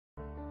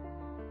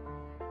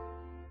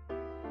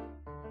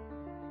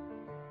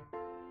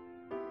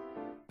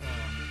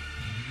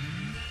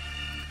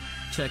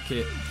Check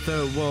it,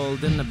 third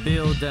world in the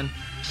building.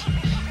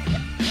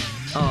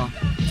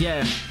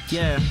 Yeah.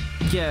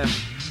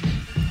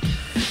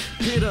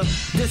 Here to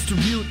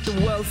distribute the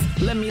wealth.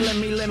 Let me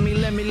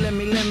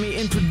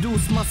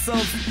introduce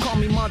myself. Call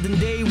me modern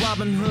day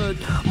Robin Hood.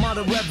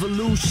 Modern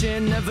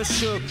revolution never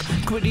shook.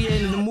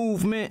 Creating the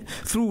movement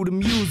through the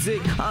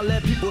music. I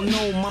let people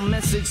know my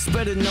message.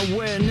 Spreading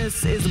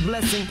awareness is a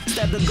blessing.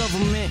 Stab the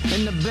government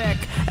in the back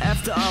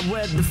after I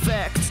read the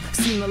facts.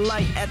 Seen the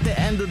light at the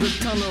end of the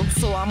tunnel,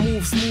 so I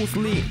move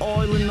smoothly.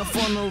 Oil in the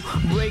funnel,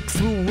 break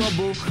through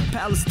rubble.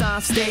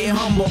 Palestine, stay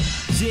humble.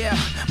 Yeah,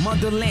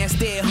 motherland,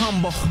 stay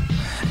humble.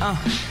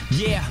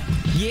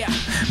 Yeah,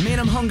 man,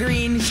 I'm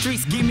hungry in the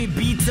streets. Give me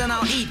beats and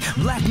I'll eat.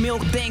 Black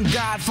milk, thank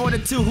God for the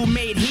two who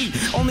made heat.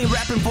 Only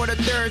rapping for the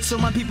third, so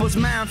my people's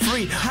mind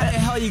free. How the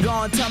hell you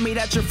gonna tell me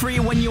that you're free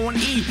when you on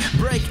E?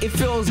 Break, it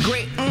feels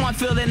great, I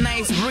feel the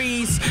nice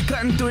breeze.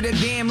 Cutting through the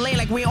damn lane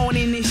like we own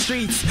in these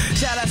streets.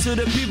 Shout out to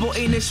the people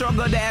in the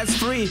struggle that's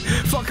free.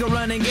 Fuck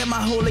around and get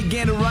my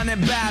hooligan running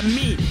by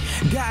me.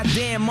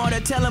 Goddamn, Martyr,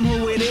 tell them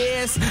who it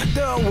is.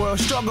 Third world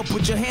struggle,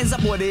 put your hands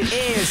up what it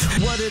is.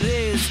 What it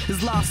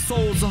is lost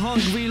souls,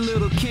 hungry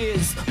little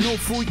kids. No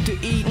food to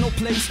eat, no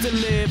place to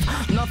live,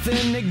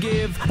 nothing to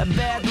give. A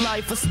bad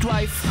life, a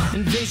strife.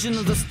 Invasion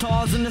of the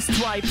stars and the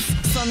stripes.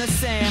 Son of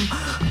Sam,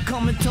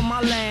 coming to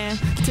my land,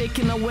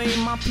 taking away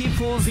my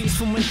people's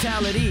peaceful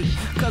mentality.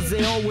 Cause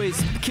they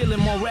always killing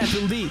more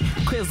rapidly.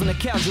 Killing the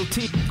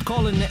casualty,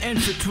 calling the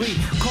infantry,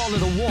 call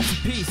it a war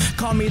for peace.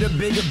 Call me the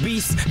bigger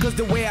beast, cause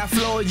the way I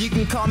flow, you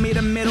can call me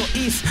the Middle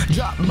East.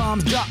 Drop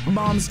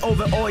bombs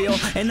over oil.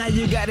 And now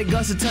you got the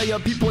guts to tell your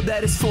people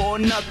that it's for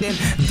nothing.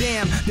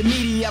 Damn, the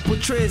media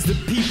portrays the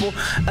people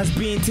as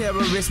being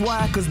terrorists.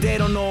 Why? Cause they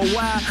don't know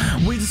why.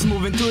 We just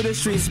moving through the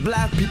streets.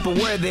 Black people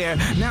were there,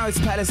 now it's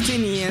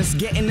Palestinians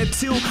getting the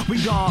two.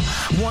 We gon'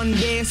 one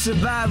day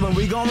survive and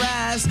we gon'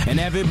 rise. And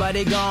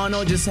everybody gon'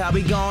 know just how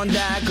we gon'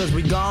 die. Cause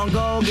we gon'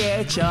 go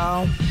get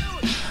y'all.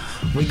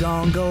 We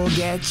gon' go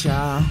get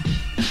y'all.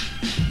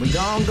 We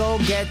gon' go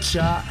get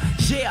y'all.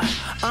 Yeah,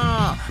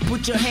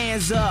 put your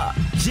hands up.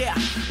 Yeah,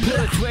 put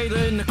a traitor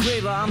in the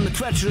cradle. I'm the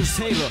treacherous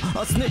hater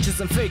of snitches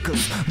and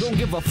fakers. Don't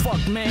give a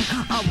fuck, man.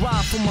 I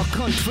ride for my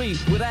country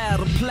without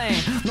a plan.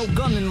 No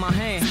gun in my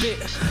hand. Spit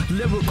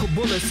lyrical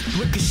bullets,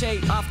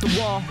 ricochet off the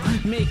wall,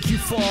 make you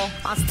fall.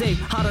 I stay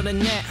hotter than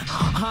that,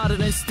 hotter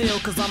than steel.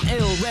 Cause I'm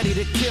ill, ready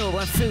to kill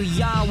and fill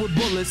y'all with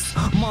bullets.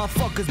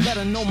 Motherfuckers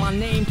better know my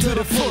name to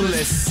the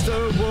fullest.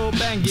 Third world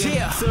banging,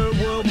 third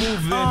world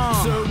moving,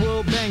 third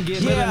world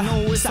banging. Better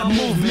know it's our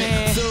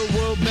movement. Third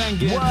world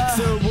banging,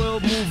 third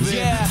world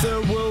moving.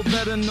 Third world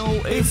better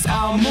know it's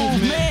our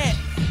movement.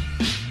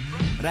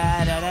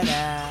 Da da da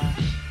da.